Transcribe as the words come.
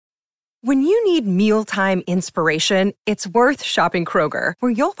When you need mealtime inspiration, it's worth shopping Kroger,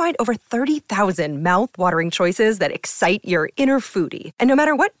 where you'll find over 30,000 mouth-watering choices that excite your inner foodie. And no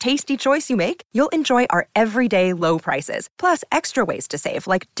matter what tasty choice you make, you'll enjoy our everyday low prices, plus extra ways to save,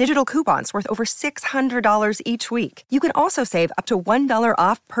 like digital coupons worth over $600 each week. You can also save up to $1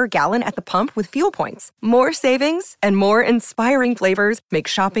 off per gallon at the pump with fuel points. More savings and more inspiring flavors make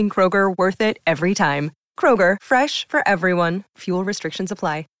shopping Kroger worth it every time. Kroger, fresh for everyone. Fuel restrictions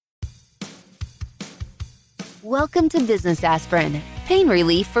apply. Welcome to Business Aspirin, pain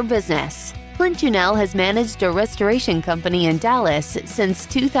relief for business. Clint Junell has managed a restoration company in Dallas since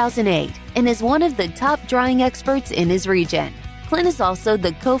 2008 and is one of the top drying experts in his region. Clint is also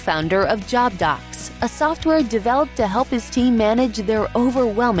the co-founder of JobDocs, a software developed to help his team manage their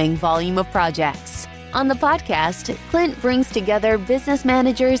overwhelming volume of projects. On the podcast, Clint brings together business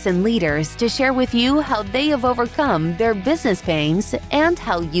managers and leaders to share with you how they have overcome their business pains and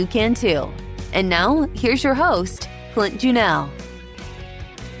how you can too. And now, here's your host, Clint Junell.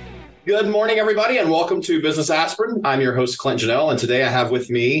 Good morning, everybody, and welcome to Business Aspirin. I'm your host, Clint Junell, and today I have with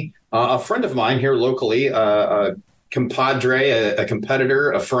me a friend of mine here locally, a compadre, a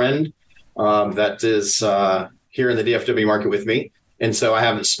competitor, a friend that is here in the DFW market with me. And so I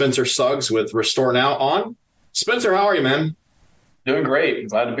have Spencer Suggs with Restore Now on. Spencer, how are you, man? Doing great.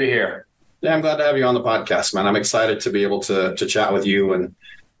 Glad to be here. Yeah, I'm glad to have you on the podcast, man. I'm excited to be able to chat with you, and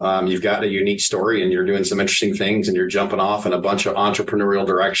you've got a unique story and you're doing some interesting things and you're jumping off in a bunch of entrepreneurial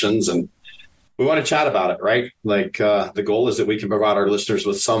directions. And we want to chat about it, right? Like the goal is that we can provide our listeners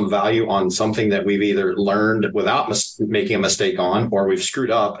with some value on something that we've either learned without making a mistake on, or we've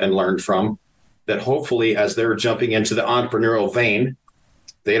screwed up and learned from, that hopefully as they're jumping into the entrepreneurial vein,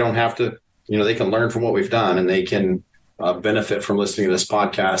 they don't have to, they can learn from what we've done and they can benefit from listening to this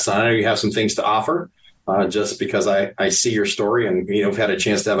podcast. I know you have some things to offer. Just because I see your story and, we've had a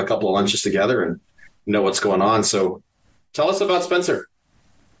chance to have a couple of lunches together and know what's going on. So tell us about Spencer.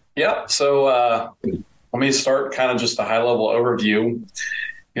 Yeah. So let me start kind of just a high level overview.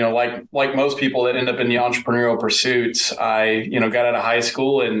 Like most people that end up in the entrepreneurial pursuits, I, got out of high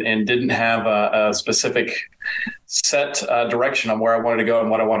school and didn't have a specific set direction on where I wanted to go and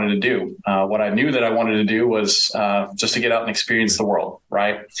what I wanted to do. What I knew that I wanted to do was just to get out and experience the world,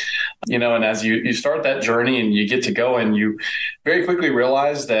 right? And as you start that journey and you get to go, and you very quickly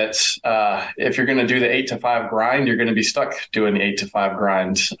realize that if you're going to do the 8 to 5 grind, you're going to be stuck doing the 8 to 5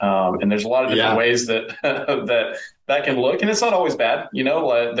 grind. And there's a lot of different ways that that can look, and it's not always bad.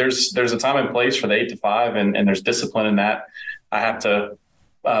 There's a time and place for the 8 to 5, and there's discipline in that. I have to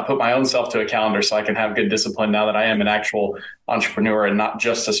put my own self to a calendar so I can have good discipline now that I am an actual entrepreneur and not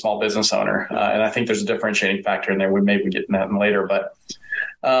just a small business owner. And I think there's a differentiating factor in there. We maybe get in that later. But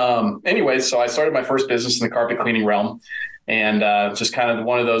anyways, so I started my first business in the carpet cleaning realm, and just kind of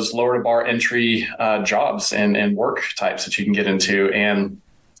one of those lower to bar entry jobs and work types that you can get into. And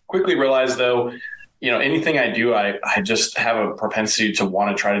quickly realized, though, anything I do, I just have a propensity to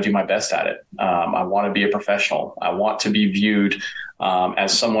want to try to do my best at it. I want to be a professional. I want to be viewed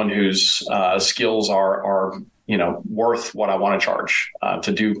as someone whose skills are worth what I want to charge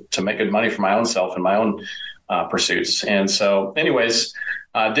to make good money for my own self and my own pursuits. And so anyways,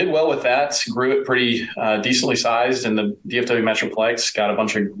 did well with that, grew it pretty decently sized in the DFW Metroplex, got a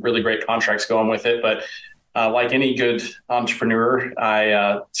bunch of really great contracts going with it. But like any good entrepreneur,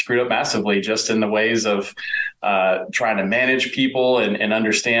 I screwed up massively just in the ways of trying to manage people and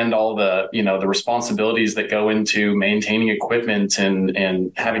understand all the, the responsibilities that go into maintaining equipment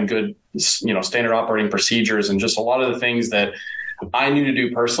and having good, standard operating procedures, and just a lot of the things that I knew to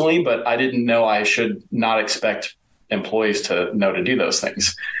do personally, but I didn't know I should not expect employees to know to do those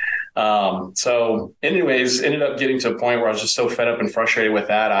things. So anyways, ended up getting to a point where I was just so fed up and frustrated with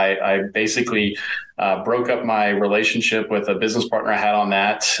that. I basically broke up my relationship with a business partner I had on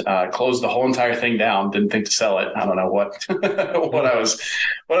that, closed the whole entire thing down, didn't think to sell it. I don't know what, what I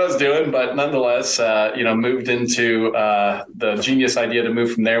was doing, but nonetheless, moved into, the genius idea to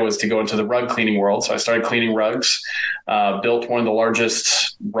move from there was to go into the rug cleaning world. So I started cleaning rugs, built one of the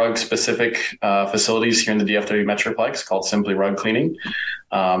largest rug specific, facilities here in the DFW Metroplex called Simply Rug Cleaning.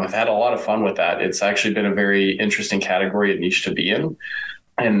 I've had a lot of fun with that. It's actually been a very interesting category and niche to be in.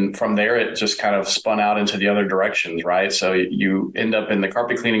 And from there, it just kind of spun out into the other directions, right? So you end up in the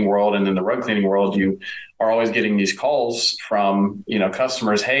carpet cleaning world, and in the rug cleaning world, you are always getting these calls from,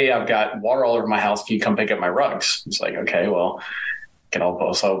 customers. Hey, I've got water all over my house. Can you come pick up my rugs? It's like, okay, well, can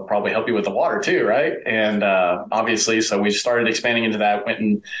also probably help you with the water too, right? And obviously, so we started expanding into that, went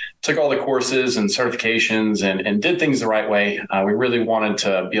and took all the courses and certifications and did things the right way. We really wanted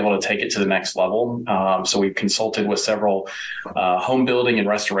to be able to take it to the next level. So we consulted with several home building and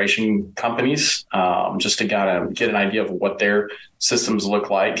restoration companies just to kind of get an idea of what their systems look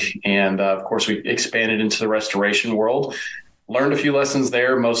like. And of course, we expanded into the restoration world. Learned a few lessons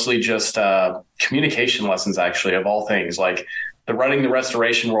there, mostly just communication lessons, actually, of all things. Like the running the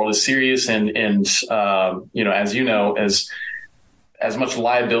restoration world is serious, and as you know, as much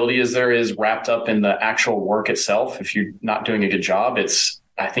liability as there is wrapped up in the actual work itself, if you're not doing a good job,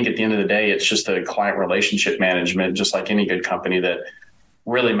 I think at the end of the day, it's just a client relationship management, just like any good company that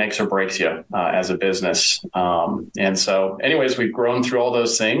really makes or breaks you as a business. And so anyways, we've grown through all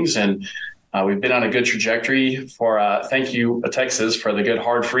those things, and we've been on a good trajectory for, thank you, Texas, for the good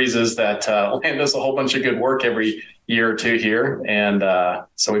hard freezes that land us a whole bunch of good work every year or two here. And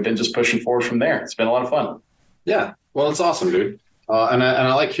so we've been just pushing forward from there. It's been a lot of fun. Yeah. Well, it's awesome, dude. And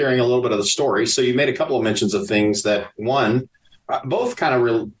I like hearing a little bit of the story. So you made a couple of mentions of things that, one, both kind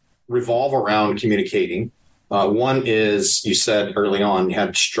of revolve around communicating. One is, you said early on, you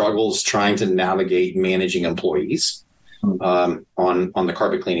had struggles trying to navigate managing employees on the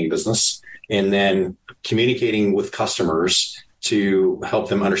carpet cleaning business, and then communicating with customers to help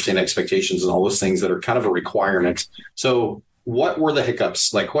them understand expectations and all those things that are kind of a requirement. So what were the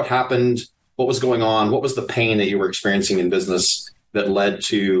hiccups? Like, what happened? What was going on? What was the pain that you were experiencing in business that led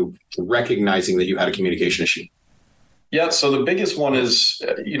to recognizing that you had a communication issue? Yeah. So the biggest one is,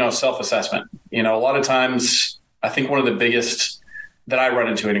 self-assessment. A lot of times, I think one of the biggest that I run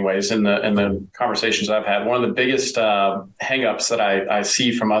into anyways in the conversations I've had, one of the biggest hangups that I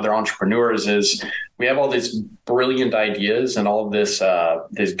see from other entrepreneurs is we have all these brilliant ideas and all of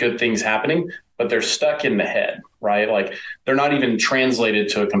these good things happening, but they're stuck in the head, right? Like they're not even translated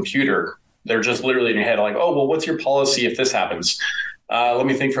to a computer. They're just literally in your head, like, oh, well, what's your policy if this happens? Let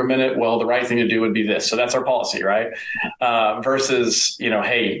me think for a minute. Well, the right thing to do would be this. So that's our policy, right? Versus,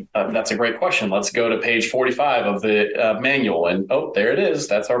 hey, that's a great question. Let's go to page 45 of the manual. And, oh, there it is.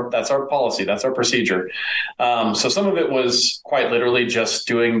 That's our policy. That's our procedure. So some of it was quite literally just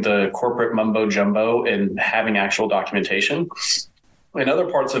doing the corporate mumbo jumbo and having actual documentation. And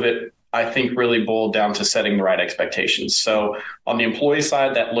other parts of it, I think, really boiled down to setting the right expectations. So on the employee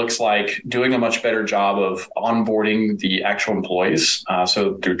side, that looks like doing a much better job of onboarding the actual employees.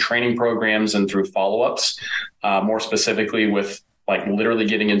 So through training programs and through follow-ups, more specifically with like literally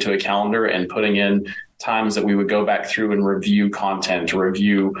getting into a calendar and putting in times that we would go back through and review content,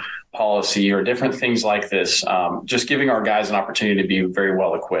 review policy, or different things like this. Just giving our guys an opportunity to be very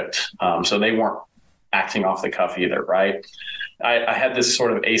well equipped. So they weren't acting off the cuff either, right? I had this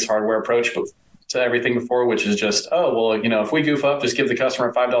sort of Ace Hardware approach to everything before, which is just, if we goof up, just give the customer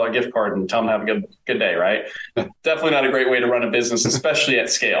a $5 gift card and tell them have a good day, right? Definitely not a great way to run a business, especially at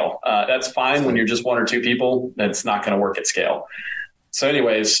scale. That's fine when you're just one or two people. That's not going to work at scale. So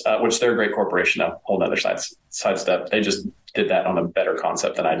anyways, which they're a great corporation, a whole nother sidestep. They just did that on a better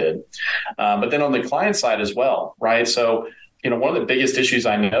concept than I did. But then on the client side as well, right? So, one of the biggest issues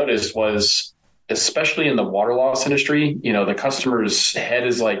I noticed was, especially in the water loss industry, the customer's head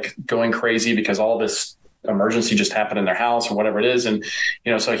is like going crazy because all this emergency just happened in their house or whatever it is. And,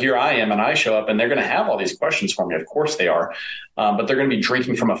 so here I am and I show up and they're going to have all these questions for me. Of course they are. But they're going to be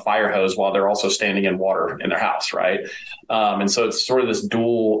drinking from a fire hose while they're also standing in water in their house. Right. And so it's sort of this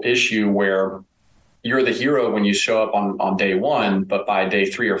dual issue where you're the hero when you show up on day one, but by day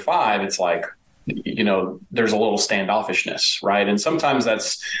 3 or 5, it's like, there's a little standoffishness. Right. And sometimes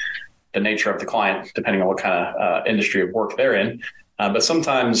that's the nature of the client, depending on what kind of industry of work they're in. But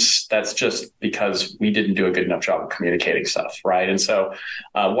sometimes that's just because we didn't do a good enough job of communicating stuff, right? And so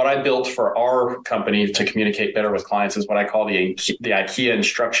what I built for our company to communicate better with clients is what I call the IKEA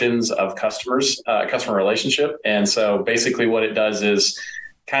instructions of customer relationship. And so basically what it does is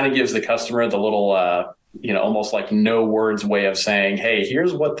kind of gives the customer the little, almost like no words way of saying, hey,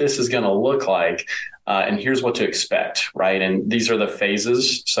 here's what this is going to look like. And here's what to expect, right? And these are the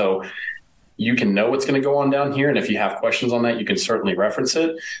phases. So you can know what's going to go on down here. And if you have questions on that, you can certainly reference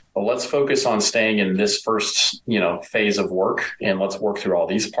it. But let's focus on staying in this first, phase of work. And let's work through all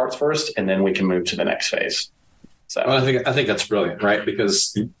these parts first, and then we can move to the next phase. So well, I think that's brilliant, right?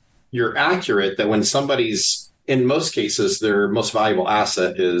 Because you're accurate that when somebody's, in most cases, their most valuable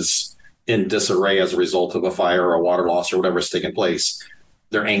asset is in disarray as a result of a fire or a water loss or whatever is taking place.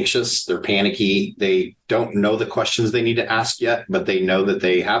 They're anxious, they're panicky, they don't know the questions they need to ask yet, but they know that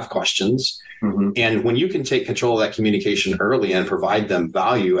they have questions. Mm-hmm. And when you can take control of that communication early and provide them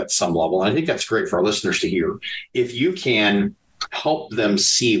value at some level, and I think that's great for our listeners to hear. If you can help them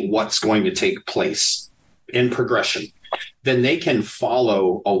see what's going to take place in progression, then they can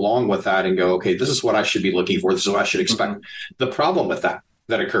follow along with that and go, okay, this is what I should be looking for. This is what I should expect. The problem with that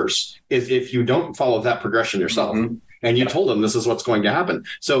occurs is if you don't follow that progression yourself and you told them this is what's going to happen.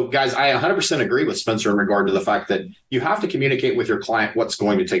 So guys, I 100% agree with Spencer in regard to the fact that you have to communicate with your client what's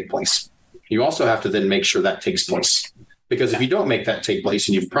going to take place. You also have to then make sure that takes place. Because if you don't make that take place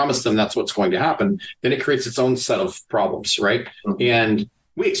and you've promised them that's what's going to happen, then it creates its own set of problems, right? And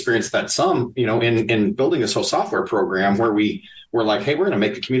we experienced that some, in building this whole software program where we're like, hey, we're going to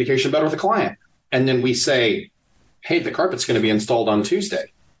make the communication better with the client. And then we say, hey, the carpet's going to be installed on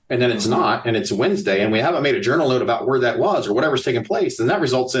Tuesday. And then it's not, and it's Wednesday, and we haven't made a journal note about where that was or whatever's taking place. And that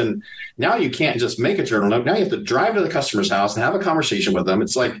results in now you can't just make a journal note. Now you have to drive to the customer's house and have a conversation with them.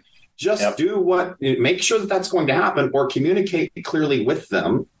 It's like, just make sure that that's going to happen or communicate clearly with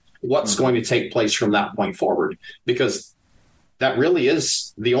them what's going to take place from that point forward, because that really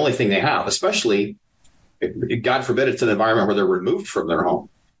is the only thing they have, especially, God forbid, it's an environment where they're removed from their home.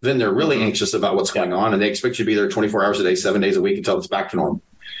 Then they're really anxious about what's going on, and they expect you to be there 24 hours a day, 7 days a week until it's back to normal.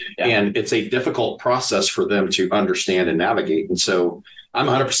 Yeah. And it's a difficult process for them to understand and navigate. And so I'm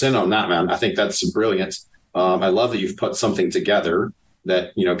 100% on that, man. I think that's brilliant. I love that you've put something together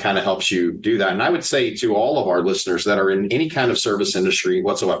that, kind of helps you do that. And I would say to all of our listeners that are in any kind of service industry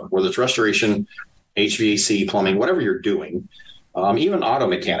whatsoever, whether it's restoration, HVAC, plumbing, whatever you're doing, even auto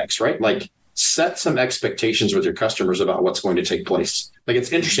mechanics, right? Like, set some expectations with your customers about what's going to take place. Like,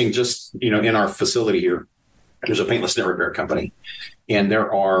 it's interesting, just, in our facility here, there's a paintless net repair company, and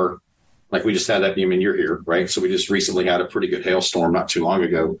there are, like, we just had that, you're here, right? So we just recently had a pretty good hailstorm not too long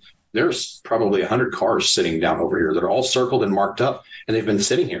ago. There's probably 100 cars sitting down over here that are all circled and marked up, and they've been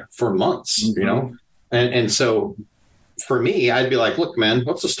sitting here for months, And so for me, I'd be like, look, man,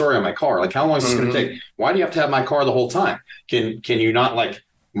 what's the story on my car? Like, how long is this going to take? Why do you have to have my car the whole time? Can you not, like,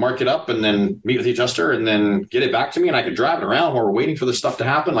 mark it up and then meet with the adjuster and then get it back to me, and I can drive it around while we're waiting for this stuff to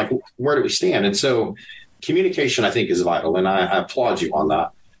happen? Like, where do we stand? And so communication, I think, is vital. And I applaud you on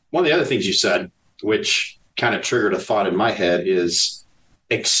that. One of the other things you said, which kind of triggered a thought in my head, is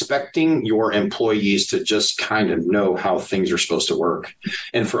expecting your employees to just kind of know how things are supposed to work.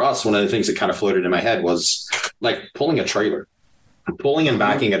 And for us, one of the things that kind of floated in my head was like pulling and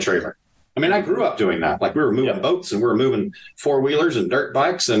backing a trailer. I mean, I grew up doing that. Like, we were moving boats, and we were moving four-wheelers and dirt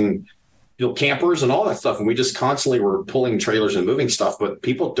bikes and campers and all that stuff. And we just constantly were pulling trailers and moving stuff, but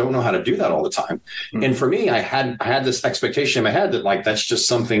people don't know how to do that all the time. And for me, I had this expectation in my head that, like, that's just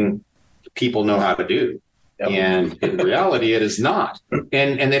something people know how to do. And in reality, it is not.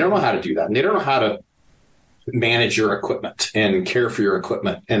 And they don't know how to do that. And they don't know how to manage your equipment and care for your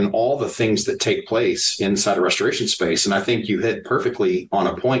equipment and all the things that take place inside a restoration space. And I think you hit perfectly on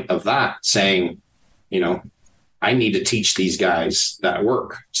a point of that, saying, I need to teach these guys that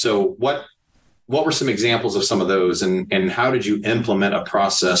work. So what were some examples of some of those, and how did you implement a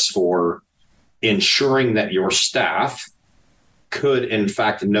process for ensuring that your staff could, in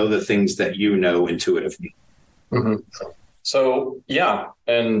fact, know the things that you know intuitively? So,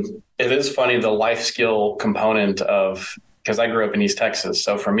 and it is funny, the life skill component of, because I grew up in East Texas.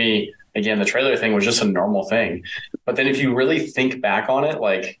 So for me, again, the trailer thing was just a normal thing. But then if you really think back on it,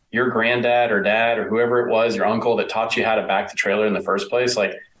 like, your granddad or dad or whoever it was, your uncle that taught you how to back the trailer in the first place,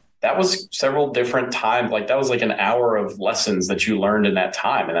 like, that was several different times. Like, that was like an hour of lessons that you learned in that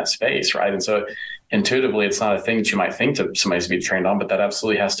time, in that space, right? And so intuitively, it's not a thing that you might think that somebody's to be trained on, but that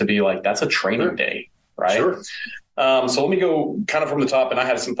absolutely has to be, like, that's a training day, right? Sure. So let me go kind of from the top, and I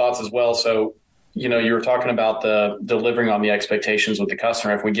have some thoughts as well. So, you were talking about the delivering on the expectations with the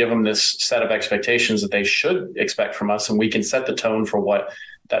customer. If we give them this set of expectations that they should expect from us, and we can set the tone for what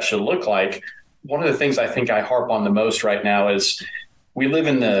that should look like. One of the things I think I harp on the most right now is we live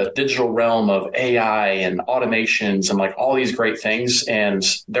in the digital realm of AI and automations and, like, all these great things, and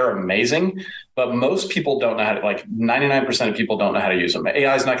they're amazing. But most people don't know how to, like, 99% of people don't know how to use them.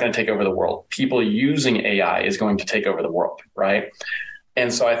 AI is not going to take over the world. People using AI is going to take over the world, right?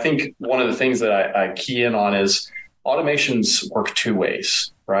 And so I think one of the things that I key in on is automations work two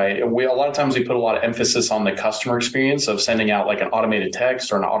ways, right? A lot of times we put a lot of emphasis on the customer experience of sending out, like, an automated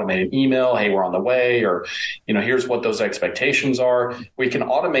text or an automated email. Hey, we're on the way, or, here's what those expectations are. We can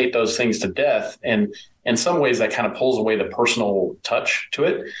automate those things to death. And in some ways that kind of pulls away the personal touch to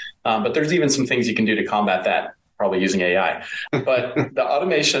it. But there's even some things you can do to combat that, probably using AI. But the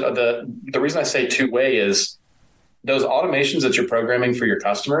automation, the reason I say two-way is those automations that you're programming for your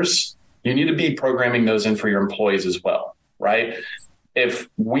customers, you need to be programming those in for your employees as well, right? if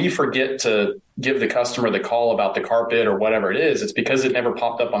we forget to give the customer the call about the carpet or whatever it is, it's because it never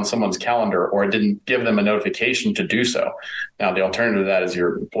popped up on someone's calendar or it didn't give them a notification to do so. Now, the alternative to that is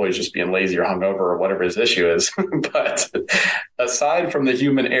your employee's just being lazy or hungover or whatever his issue is. But aside from the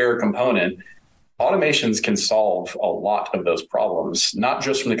human error component, automations can solve a lot of those problems, not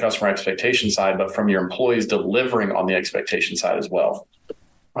just from the customer expectation side, but from your employees delivering on the expectation side as well.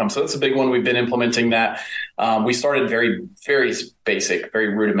 So that's a big one. We've been implementing that. We started very, very basic,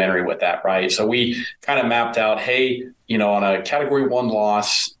 very rudimentary with that, right? So we kind of mapped out, hey, on a category 1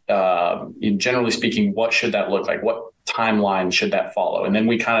 loss, generally speaking, what should that look like? What timeline should that follow? And then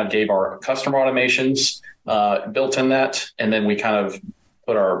we kind of gave our customer automations built in that. And then we kind of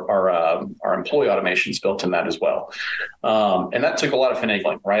put our employee automations built in that as well. And that took a lot of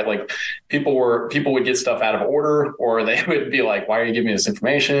finagling, right? Like people would get stuff out of order, or they would be like, why are you giving me this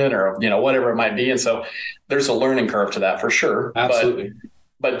information? Or, whatever it might be. And so there's a learning curve to that for sure. Absolutely.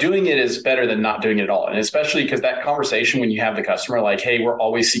 But doing it is better than not doing it at all. And especially because that conversation, when you have the customer, like, hey, we're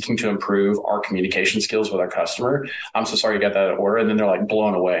always seeking to improve our communication skills with our customer. I'm so sorry you got that out of order. And then they're like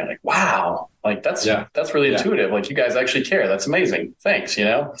blown away. I'm like, wow, like that's really intuitive. Like you guys actually care. That's amazing. Thanks.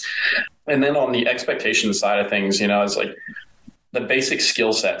 And then on the expectation side of things, it's like the basic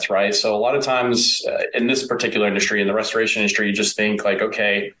skill sets, right? So a lot of times in this particular industry, in the restoration industry, you just think like,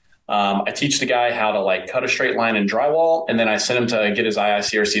 okay, I teach the guy how to like cut a straight line in drywall, and then I send him to get his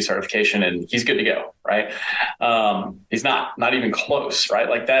IICRC certification and he's good to go. Right. He's not even close. Right.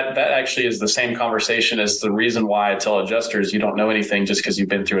 Like that actually is the same conversation as the reason why I tell adjusters you don't know anything just because you've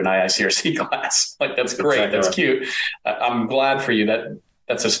been through an IICRC class. Like that's great. Exactly. That's cute. I'm glad for you.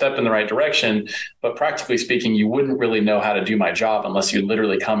 That's a step in the right direction. But practically speaking, you wouldn't really know how to do my job unless you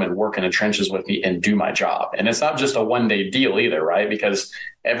literally come and work in the trenches with me and do my job. And it's not just a one-day deal either, right? Because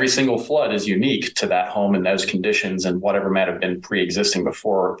every single flood is unique to that home and those conditions and whatever might have been pre-existing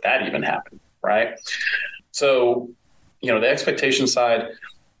before that even happened, right? So, the expectation side,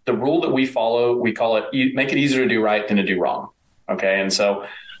 the rule that we follow, we call it make it easier to do right than to do wrong. Okay. And so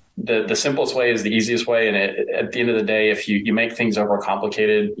the simplest way is the easiest way. And at the end of the day, if you make things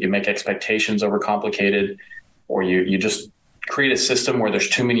overcomplicated, you make expectations overcomplicated, or you just create a system where there's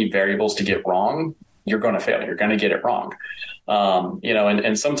too many variables to get wrong, you're going to fail. You're going to get it wrong.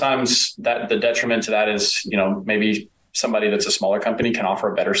 And sometimes that the detriment to that is, maybe somebody that's a smaller company can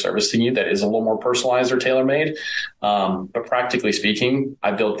offer a better service than you that is a little more personalized or tailor-made. But practically speaking,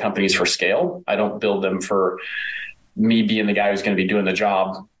 I build companies for scale. I don't build them for me being the guy who's going to be doing the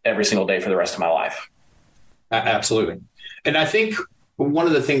job every single day for the rest of my life. Absolutely. And I think one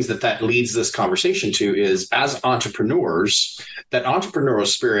of the things that leads this conversation to is, as entrepreneurs, that entrepreneurial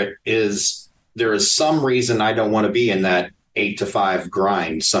spirit is, there is some reason I don't want to be in that 8 to 5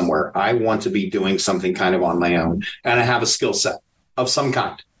 grind somewhere. I want to be doing something kind of on my own, and I have a skill set of some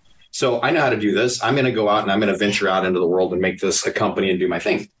kind. So I know how to do this. I'm going to go out and I'm going to venture out into the world and make this a company and do my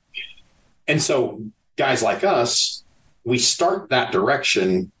thing. And so guys like us, we start that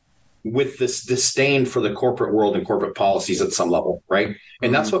direction with this disdain for the corporate world and corporate policies at some level, right?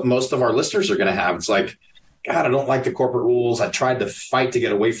 And that's what most of our listeners are going to have. It's like, God, I don't like the corporate rules. I tried to fight to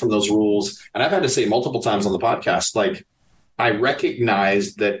get away from those rules. And I've had to say multiple times on the podcast, like, I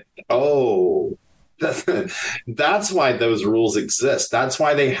recognize that, that's why those rules exist. That's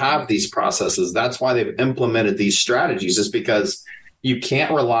why they have these processes. That's why they've implemented these strategies, is because you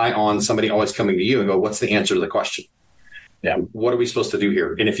can't rely on somebody always coming to you and go, what's the answer to the question? Yeah. What are we supposed to do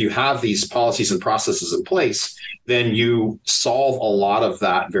here? And if you have these policies and processes in place, then you solve a lot of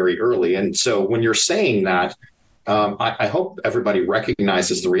that very early. And so when you're saying that, I hope everybody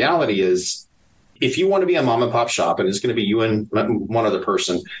recognizes the reality is, if you want to be a mom and pop shop and it's going to be you and one other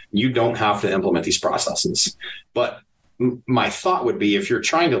person, you don't have to implement these processes. But my thought would be, if you're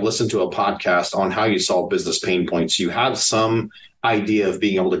trying to listen to a podcast on how you solve business pain points, you have some idea of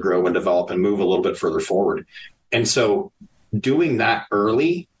being able to grow and develop and move a little bit further forward. And so doing that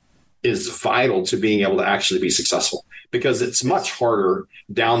early is vital to being able to actually be successful, because it's much harder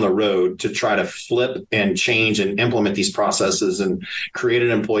down the road to try to flip and change and implement these processes and create an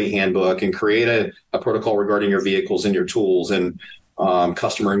employee handbook and create a protocol regarding your vehicles and your tools and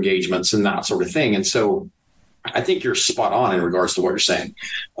customer engagements and that sort of thing. And so I think you're spot on in regards to what you're saying.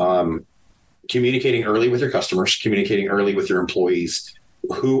 Communicating early with your customers, communicating early with your employees.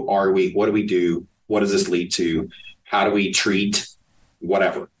 Who are we? What do we do? What does this lead to? How do we treat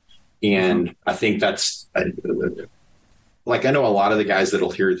whatever? And I think that's like, I know a lot of the guys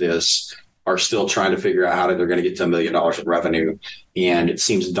that'll hear this are still trying to figure out how they're going to get to $1 million in revenue. And it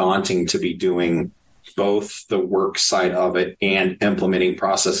seems daunting to be doing both the work side of it and implementing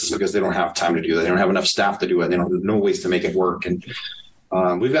processes because they don't have time to do that. They don't have enough staff to do it. They don't know ways to make it work. And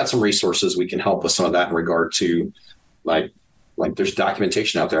we've got some resources we can help with some of that in regard to like there's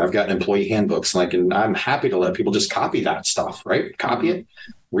documentation out there. I've got employee handbooks, and I'm happy to let people just copy that stuff, right? Copy it,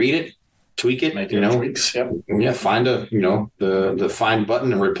 read it, tweak it, make tweaks. Yep. Yeah. Find the find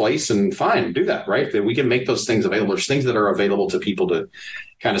button and replace and do that, right? That we can make those things available. There's things that are available to people to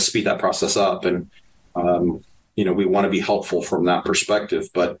kind of speed that process up. And, we want to be helpful from that perspective.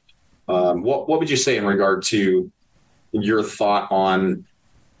 But what would you say in regard to your thought on,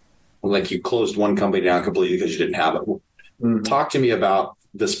 you closed one company down completely because you didn't have it? Mm-hmm. Talk to me about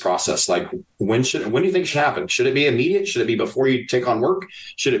this process. When do you think it should happen? Should it be immediate? Should it be before you take on work?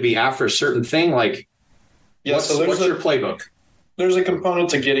 Should it be after a certain thing? What's your playbook? There's a component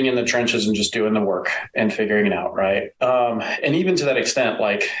to getting in the trenches and just doing the work and figuring it out. Right. And even to that extent,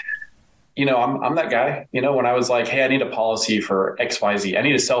 I'm that guy, when I was like, hey, I need a policy for XYZ. I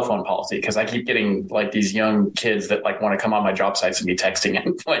need a cell phone policy because I keep getting these young kids that want to come on my job sites and be texting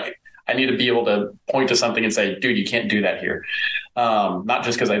and I need to be able to point to something and say, dude, you can't do that here. Not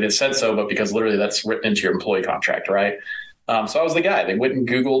just because I said so, but because literally that's written into your employee contract. Right. So I was the guy. They went and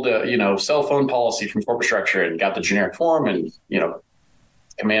Googled, cell phone policy from corporate structure and got the generic form and,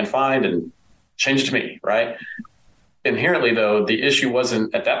 command find and changed it to me. Right. Inherently, though, the issue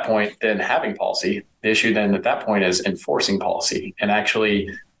wasn't at that point then having policy. The issue then at that point is enforcing policy and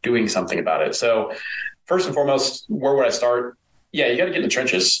actually doing something about it. So first and foremost, where would I start? Yeah, you got to get in the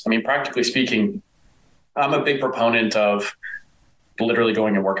trenches. I mean, practically speaking, I'm a big proponent of literally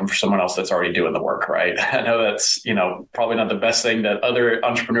going and working for someone else that's already doing the work, right? I know that's, probably not the best thing that other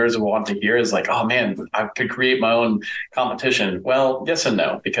entrepreneurs will want to hear is oh man, I could create my own competition. Well, yes and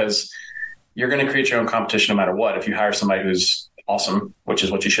no, because you're going to create your own competition no matter what. If you hire somebody who's awesome, which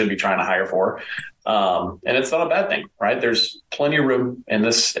is what you should be trying to hire for. And it's not a bad thing, right? There's plenty of room in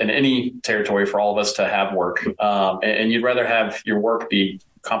any territory for all of us to have work. And you'd rather have your work be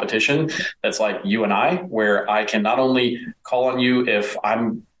competition that's like you and I, where I can not only call on you if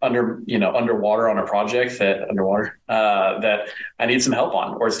I'm underwater on a project that I need some help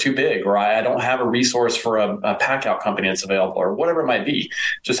on, or it's too big, or I don't have a resource for a pack out company that's available, or whatever it might be.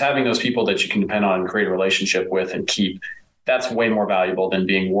 Just having those people that you can depend on and create a relationship with and keep, that's way more valuable than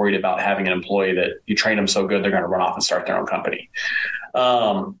being worried about having an employee that you train them so good they're going to run off and start their own company.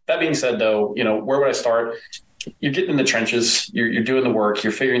 That being said, though, where would I start? You're getting in the trenches, you're doing the work,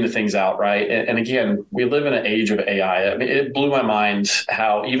 you're figuring the things out, right? And again, we live in an age of AI. I mean, it blew my mind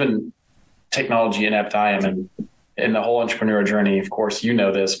how even technology inept I am in the whole entrepreneur journey. Of course,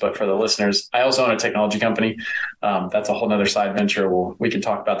 this, but for the listeners, I also own a technology company. That's a whole nother side venture. We can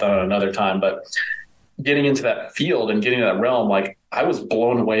talk about that on another time, but getting into that field and getting to that realm, I was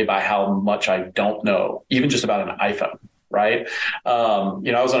blown away by how much I don't know, even just about an iPhone, right? I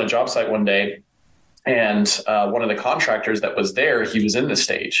was on a job site one day, and one of the contractors that was there, he was in the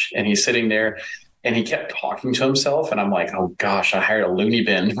stage and he's sitting there and he kept talking to himself. And I'm like, oh gosh, I hired a loony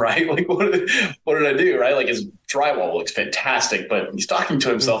bin, right? What did I do? Right? His drywall looks fantastic, but he's talking to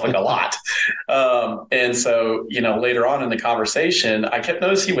himself a lot. And so, later on in the conversation, I kept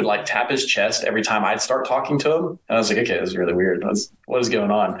noticing he would tap his chest every time I'd start talking to him. And I was like, okay, this is really weird. What is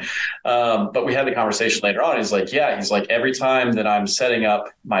going on? But we had the conversation later on. He's like, every time that I'm setting up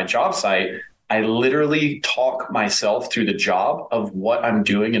my job site, I literally talk myself through the job of what I'm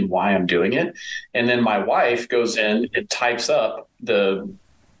doing and why I'm doing it. And then my wife goes in and types up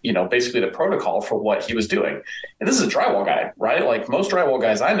basically the protocol for what he was doing. And this is a drywall guy, right? Most drywall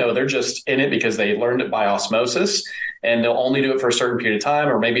guys I know, they're just in it because they learned it by osmosis and they'll only do it for a certain period of time,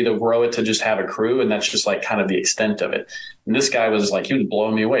 or maybe they'll grow it to just have a crew. And that's just kind of the extent of it. And this guy was he was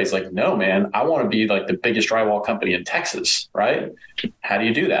blowing me away. He's like, no, man, I want to be the biggest drywall company in Texas, right? How do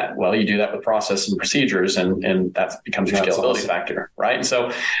you do that? Well, you do that with process and procedures, and that becomes your scalability factor, right? And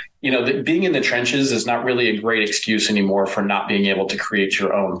so, being in the trenches is not really a great excuse anymore for not being able to create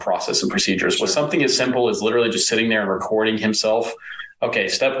your own process and procedures. With something as simple as literally just sitting there and recording himself. Okay,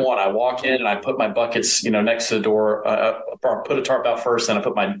 step one, I walk in and I put my buckets, next to the door, put a tarp out first, then I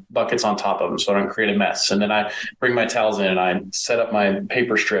put my buckets on top of them so I don't create a mess. And then I bring my towels in and I set up my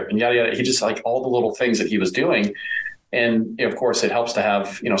paper strip and yada, yada. He just all the little things that he was doing. And of course, it helps to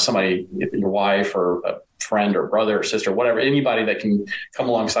have, somebody, your wife or a friend or brother or sister, whatever, anybody that can come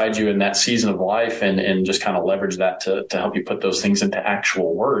alongside you in that season of life and just kind of leverage that to help you put those things into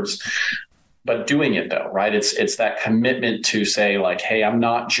actual words. But doing it though, right? It's that commitment to say hey, I'm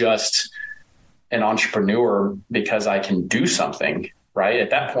not just an entrepreneur because I can do something, right?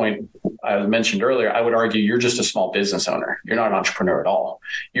 At that point, I mentioned earlier, I would argue you're just a small business owner. You're not an entrepreneur at all.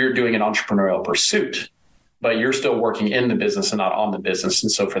 You're doing an entrepreneurial pursuit, but you're still working in the business and not on the business.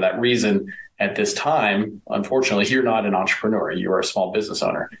 And so for that reason, at this time, unfortunately, you're not an entrepreneur. You are a small business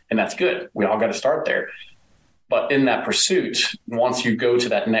owner, and that's good. We all got to start there. But in that pursuit, once you go to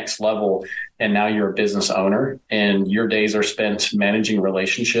that next level and now you're a business owner and your days are spent managing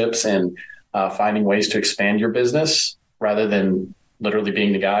relationships and finding ways to expand your business rather than literally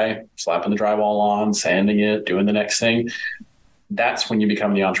being the guy slapping the drywall on, sanding it, doing the next thing, that's when you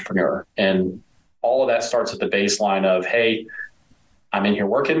become the entrepreneur. And all of that starts at the baseline of, hey, I'm in here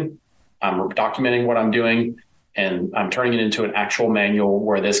working, I'm documenting what I'm doing, and I'm turning it into an actual manual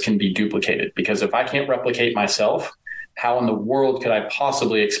where this can be duplicated. Because if I can't replicate myself, how in the world could I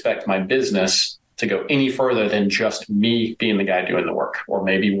possibly expect my business to go any further than just me being the guy doing the work, or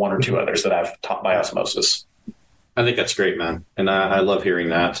maybe one or two others that I've taught by osmosis? I think that's great, man. And I love hearing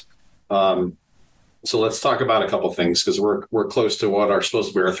that. So let's talk about a couple of things, because we're close to what our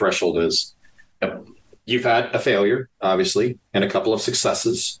supposed to be our threshold is. Yep. You've had a failure, obviously, and a couple of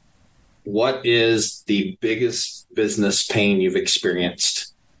successes. What is the biggest business pain you've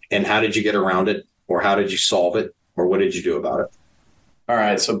experienced, and how did you get around it, or how did you solve it, or what did you do about it? All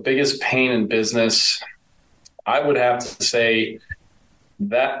right. So biggest pain in business, I would have to say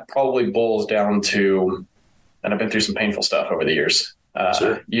that probably boils down to, and I've been through some painful stuff over the years.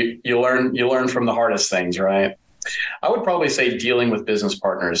 Sure. You learn from the hardest things, right? I would probably say dealing with business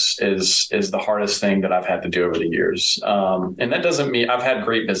partners is the hardest thing that I've had to do over the years. And that doesn't mean I've had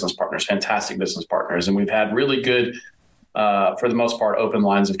great business partners, fantastic business partners, and we've had really good, for the most part, open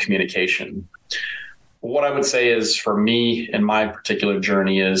lines of communication. What I would say is, for me in my particular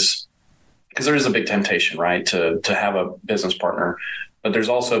journey, is because there is a big temptation, right, to have a business partner, but there's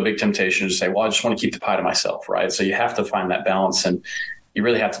also a big temptation to say, well, I just want to keep the pie to myself, right? So you have to find that balance, and you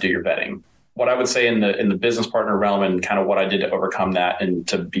really have to do your vetting. What I would say in the business partner realm, and kind of what I did to overcome that and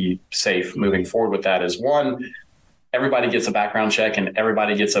to be safe moving forward with that, is, one, everybody gets a background check and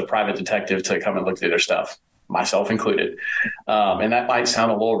everybody gets a private detective to come and look through their stuff, myself included. And that might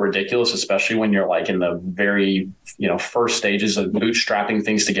sound a little ridiculous, especially when you're like in the very, first stages of bootstrapping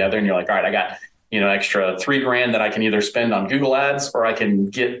things together. And you're like, all right, I got, extra $3,000 that I can either spend on Google ads, or I can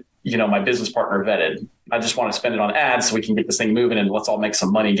get, my business partner vetted. I just want to spend it on ads so we can get this thing moving and let's all make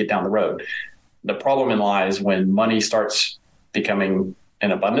some money and get down the road. The problem lies when money starts becoming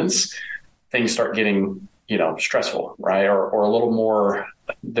in abundance, things start getting, stressful, right? Or a little more,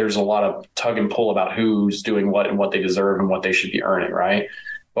 there's a lot of tug and pull about who's doing what and what they deserve and what they should be earning, right?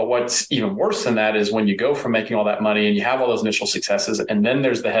 But what's even worse than that is when you go from making all that money and you have all those initial successes, and then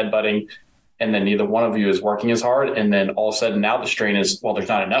there's the headbutting, and then neither one of you is working as hard. And then all of a sudden now the strain is, well, there's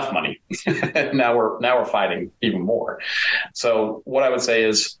not enough money. now we're fighting even more. So what I would say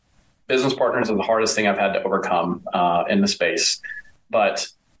is business partners are the hardest thing I've had to overcome in the space, but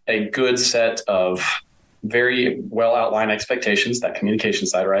a good set of very well outlined expectations, that communication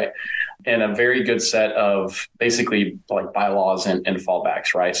side, right? And a very good set of basically like bylaws and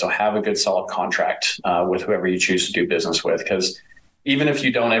fallbacks, right? So have a good solid contract with whoever you choose to do business with, because even if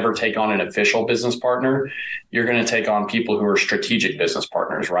you don't ever take on an official business partner, you're going to take on people who are strategic business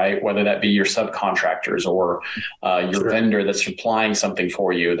partners, right? Whether that be your subcontractors or your vendor that's supplying something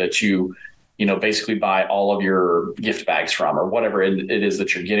for you that you basically buy all of your gift bags from, or whatever it is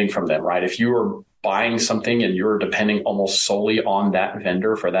that you're getting from them, right? If you are buying something and you're depending almost solely on that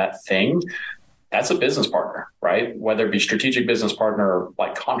vendor for that thing, that's a business partner, right? Whether it be strategic business partner or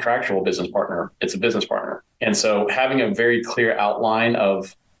like contractual business partner, it's a business partner. And so having a very clear outline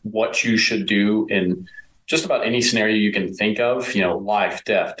of what you should do in just about any scenario you can think of, life,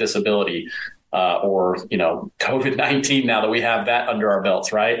 death, disability, or, COVID-19, now that we have that under our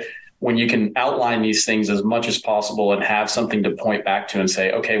belts, right? When you can outline these things as much as possible and have something to point back to and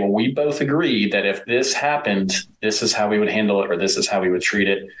say, okay, well, we both agree that if this happened, this is how we would handle it, or this is how we would treat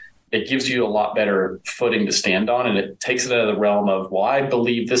it. It gives you a lot better footing to stand on, and it takes it out of the realm of, well, I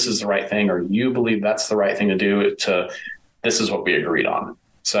believe this is the right thing, or you believe that's the right thing to do, to this is what we agreed on.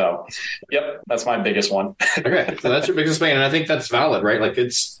 So, yep, that's my biggest one. Okay, so that's your biggest pain, and I think that's valid, right? Like,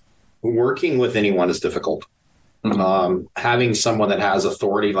 it's working with anyone is difficult. Mm-hmm. Having someone that has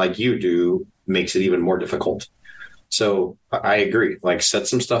authority like you do makes it even more difficult. So I agree. Like, set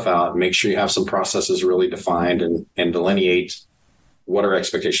some stuff out, make sure you have some processes really defined, and delineate what are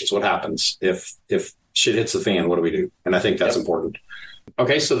expectations, what happens if shit hits the fan, what do we do? And I think that's important.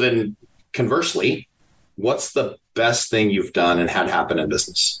 Okay, so then conversely, what's the best thing you've done and had happen in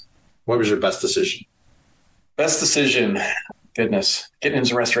business? What was your best decision? Best decision. Goodness, getting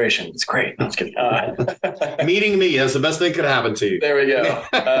into restoration. It's great. No, I'm just kidding. Meeting me is the best thing could happen to you. There we go.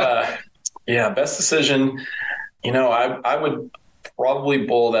 Yeah, best decision. I would probably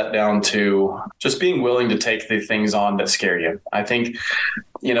boil that down to just being willing to take the things on that scare you. I think,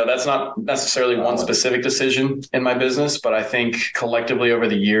 that's not necessarily one specific decision in my business, but I think collectively over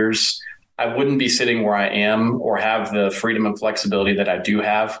the years, I wouldn't be sitting where I am or have the freedom and flexibility that I do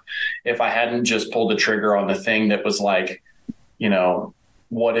have if I hadn't just pulled the trigger on the thing that was like,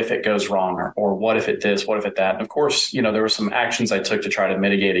 what if it goes wrong or what if it this, what if it that? And of course, there were some actions I took to try to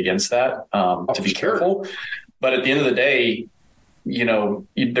mitigate against that, to be careful. But at the end of the day,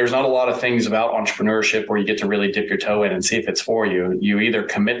 there's not a lot of things about entrepreneurship where you get to really dip your toe in and see if it's for you. You either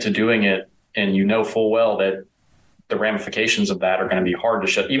commit to doing it and full well that the ramifications of that are going to be hard to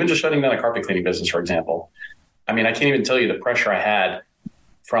shut, even just shutting down a carpet cleaning business, for example. I mean, I can't even tell you the pressure I had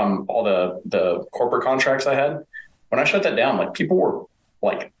from all the corporate contracts I had. When I shut that down, like people were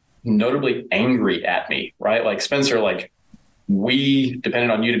like notably angry at me, right? Like Spencer, like we depended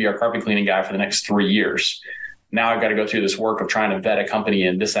on you to be our carpet cleaning guy for the next 3 years. Now I've got to go through this work of trying to vet a company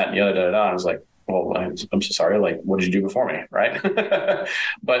and this, that, and the other, And I was like, well, I'm so sorry. Like, what did you do before me? Right.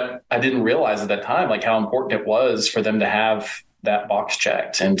 But I didn't realize at that time, like how important it was for them to have that box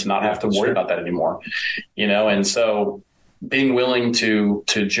checked and to not have to worry about that anymore, And so being willing to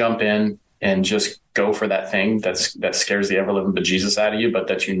jump in and just go for that thing that scares the ever living bejesus out of you, but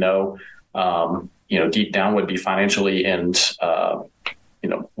that, deep down would be financially and,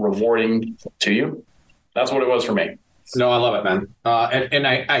 rewarding to you. That's what it was for me. No, I love it, man. And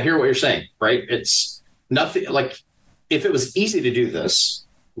I hear what you're saying, right? It's nothing like if it was easy to do this,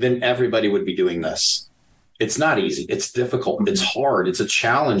 then everybody would be doing this. It's not easy. It's difficult. It's hard. It's a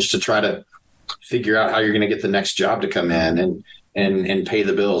challenge to try to figure out how you're going to get the next job to come in and pay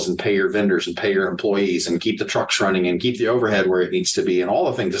the bills and pay your vendors and pay your employees and keep the trucks running and keep the overhead where it needs to be and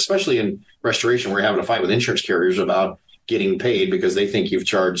all the things, especially in restoration, where you're having to fight with insurance carriers about getting paid because they think you've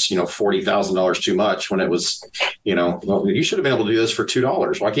charged, $40,000 too much when it was, well, you should have been able to do this for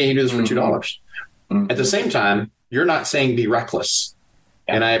 $2. Why can't you do this for $2? Mm-hmm. At the same time, you're not saying be reckless.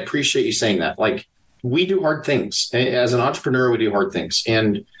 Yeah. And I appreciate you saying that. Like we do hard things. As an entrepreneur, we do hard things.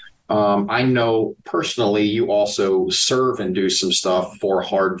 And I know personally, you also serve and do some stuff for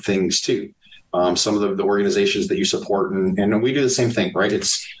hard things too. Some of the organizations that you support and we do the same thing, right?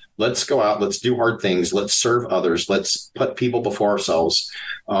 It's let's go out, let's do hard things, let's serve others, let's put people before ourselves.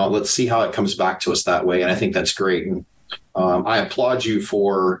 Let's see how it comes back to us that way. And I think that's great. And I applaud you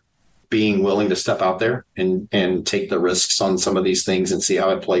for being willing to step out there and take the risks on some of these things and see how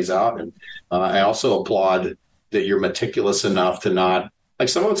it plays out. And I also applaud that you're meticulous enough to not, like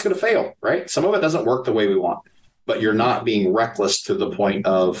some of it's going to fail, right? Some of it doesn't work the way we want, but you're not being reckless to the point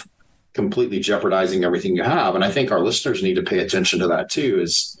of completely jeopardizing everything you have. And I think our listeners need to pay attention to that too,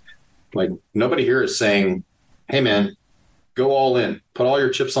 is like nobody here is saying, hey man, go all in, put all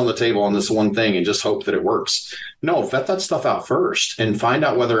your chips on the table on this one thing and just hope that it works. No, vet that stuff out first and find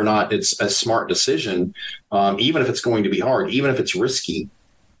out whether or not it's a smart decision. Even if it's going to be hard, even if it's risky,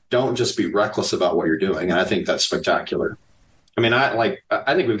 don't just be reckless about what you're doing. And I think that's spectacular. I mean, I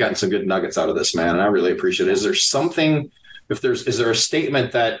think we've gotten some good nuggets out of this, man. And I really appreciate it. Is there something, is there a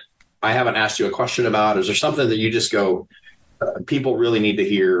statement that I haven't asked you a question about? Is there something that you just go, people really need to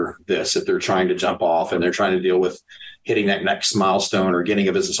hear this if they're trying to jump off and they're trying to deal with hitting that next milestone or getting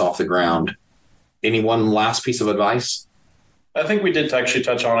a business off the ground? Any one last piece of advice? I think we did actually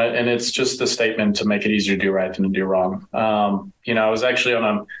touch on it, and it's just the statement to make it easier to do right than to do wrong. I was actually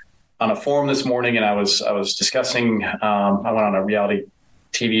on a forum this morning, and I was discussing. I went on a reality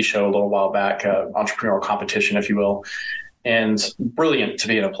TV show a little while back, entrepreneurial competition, if you will. And brilliant to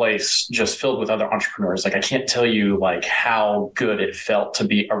be in a place just filled with other entrepreneurs. Like I can't tell you like how good it felt to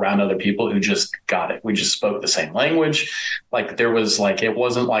be around other people who just got it. We just spoke the same language. Like there was like, it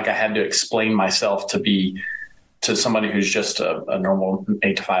wasn't like I had to explain myself to somebody who's just a normal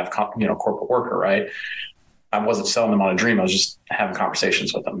 8 to 5, corporate worker. Right. I wasn't selling them on a dream. I was just having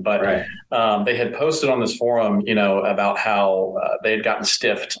conversations with them. But right. They had posted on this forum, about how they had gotten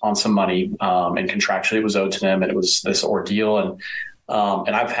stiffed on some money and contractually it was owed to them. And it was this ordeal.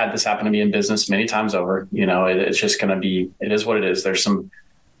 And I've had this happen to me in business many times over. It's just going to be, it is what it is. There's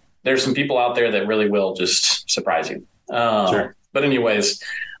some people out there that really will just surprise you. Sure. But anyways,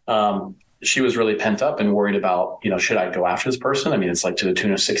 she was really pent up and worried about, should I go after this person? I mean, it's like to the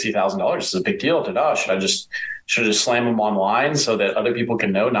tune of $60,000. It's a big deal. Should I just slam them online so that other people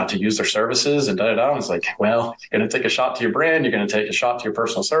can know not to use their services and da-da-da. And it's like, well, you're going to take a shot to your brand. You're going to take a shot to your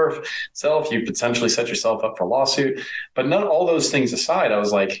personal self. You potentially set yourself up for a lawsuit. But all those things aside, I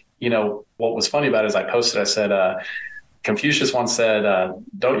was like, what was funny about it is I posted, I said, Confucius once said,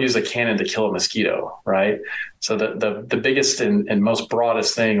 don't use a cannon to kill a mosquito, right? So the biggest and most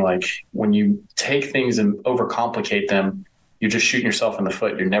broadest thing, like when you take things and overcomplicate them, you're just shooting yourself in the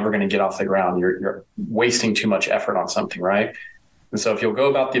foot. You're never going to get off the ground. You're wasting too much effort on something, right? And so if you'll go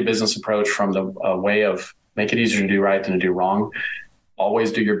about the business approach from the way of make it easier to do right than to do wrong,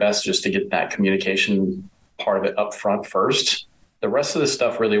 always do your best just to get that communication part of it up front first. The rest of the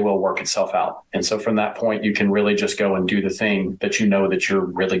stuff really will work itself out. And so from that point, you can really just go and do the thing that you know that you're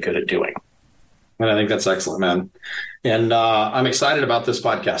really good at doing. And I think that's excellent, man. And I'm excited about this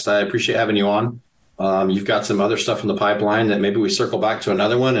podcast. I appreciate having you on. You've got some other stuff in the pipeline that maybe we circle back to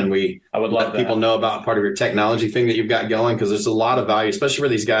another one and I would let people know about part of your technology thing that you've got going, because there's a lot of value, especially for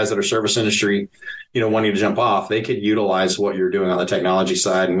these guys that are service industry, wanting to jump off. They could utilize what you're doing on the technology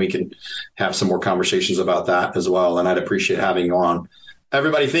side, and we could have some more conversations about that as well. And I'd appreciate having you on.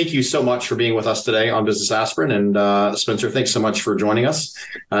 Everybody, thank you so much for being with us today on Business Aspirin. And Spencer, thanks so much for joining us.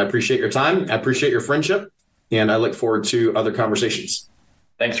 I appreciate your time. I appreciate your friendship, and I look forward to other conversations.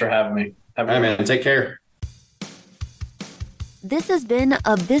 Thanks for having me. All right, man. Take care. This has been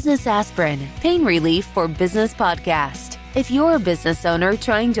a Business Aspirin, Pain Relief for Business podcast. If you're a business owner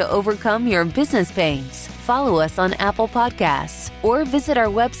trying to overcome your business pains, follow us on Apple Podcasts or visit our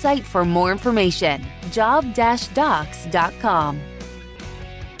website for more information, job-docs.com.